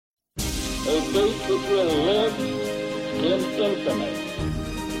a fate which will live in infamy.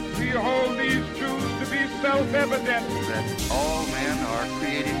 We hold these truths to be self-evident. That all men are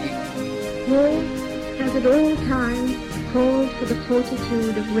created equal. War has at all times called for the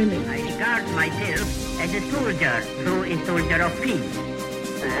fortitude of women. I regard myself as a soldier, though a soldier of peace.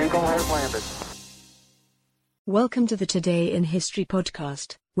 The Eagle has landed. Welcome to the Today in History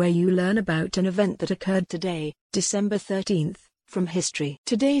podcast, where you learn about an event that occurred today, December 13th, from history.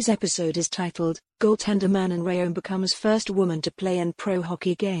 Today's episode is titled, Goaltender Manon Rhéaume becomes first woman to play in pro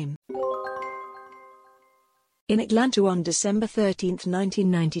hockey game. In Atlanta on December 13,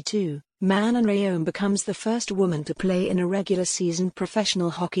 1992, Manon Rhéaume becomes the first woman to play in a regular season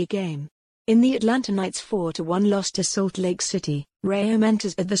professional hockey game. In the Atlanta Knights' 4-1 loss to Salt Lake City, Rhéaume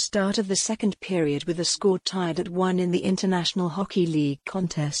enters at the start of the second period with the score tied at 1 in the International Hockey League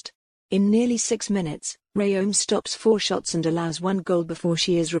contest. In nearly 6 minutes, Rhéaume stops 4 shots and allows 1 goal before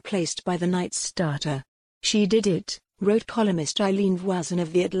she is replaced by the Knights starter. "She did it," wrote columnist Eileen Voisin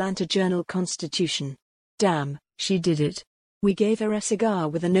of the Atlanta Journal-Constitution. "Damn, she did it. We gave her a cigar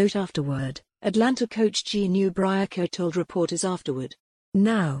with a note afterward," Atlanta coach Gene Ubriaco told reporters afterward.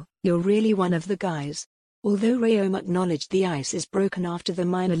 "Now, you're really one of the guys." Although Rhéaume acknowledged the ice is broken after the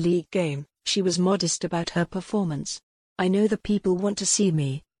minor league game, she was modest about her performance. "I know the people want to see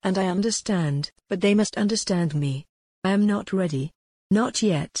me, and I understand, but they must understand me. I am not ready. Not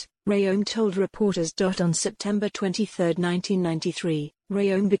yet," Rhéaume told reporters. On September 23, 1993,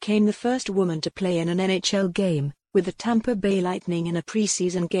 Rhéaume became the first woman to play in an NHL game, with the Tampa Bay Lightning in a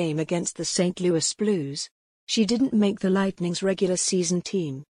preseason game against the St. Louis Blues. She didn't make the Lightning's regular season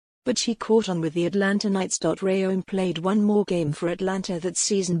team, but she caught on with the Atlanta Knights. Rhéaume played 1 more game for Atlanta that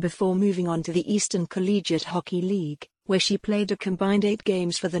season before moving on to the Eastern Collegiate Hockey League, where she played a combined 8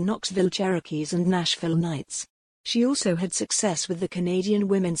 games for the Knoxville Cherokees and Nashville Knights. She also had success with the Canadian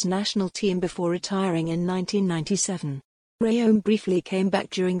women's national team before retiring in 1997. Rhéaume briefly came back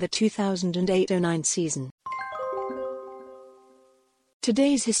during the 2008-09 season.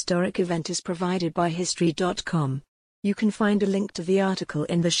 Today's historic event is provided by History.com. You can find a link to the article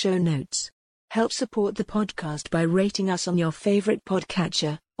in the show notes. Help support the podcast by rating us on your favorite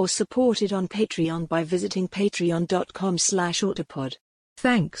podcatcher, or support it on Patreon by visiting patreon.com/autopod.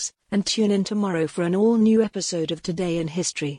 Thanks, and tune in tomorrow for an all-new episode of Today in History.